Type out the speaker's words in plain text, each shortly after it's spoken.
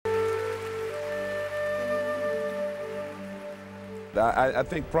I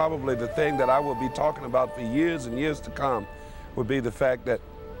think probably the thing that I will be talking about for years and years to come would be the fact that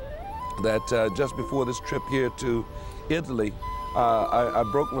just before this trip here to Italy, I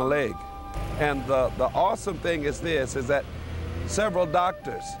broke my leg. And the awesome thing is this, is that several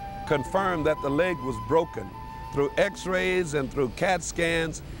doctors confirmed that the leg was broken through x-rays and through CAT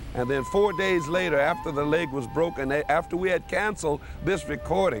scans. And then 4 days later, after the leg was broken, after we had canceled this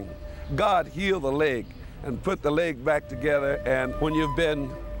recording, God healed the leg and put the leg back together. And when you've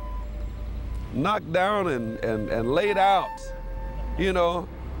been knocked down and laid out, you know,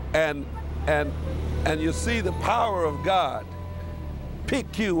 and you see the power of God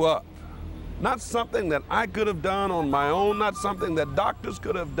pick you up. Not something that I could have done on my own, not something that doctors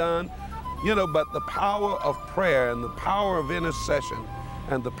could have done, you know, but the power of prayer and the power of intercession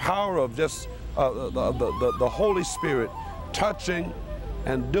and the power of just the Holy Spirit touching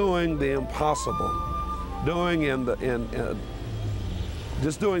and doing the impossible,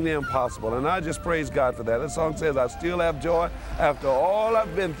 just doing the impossible. And I just praise God for that. The song says, I still have joy after all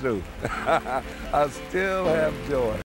I've been through. I still have joy.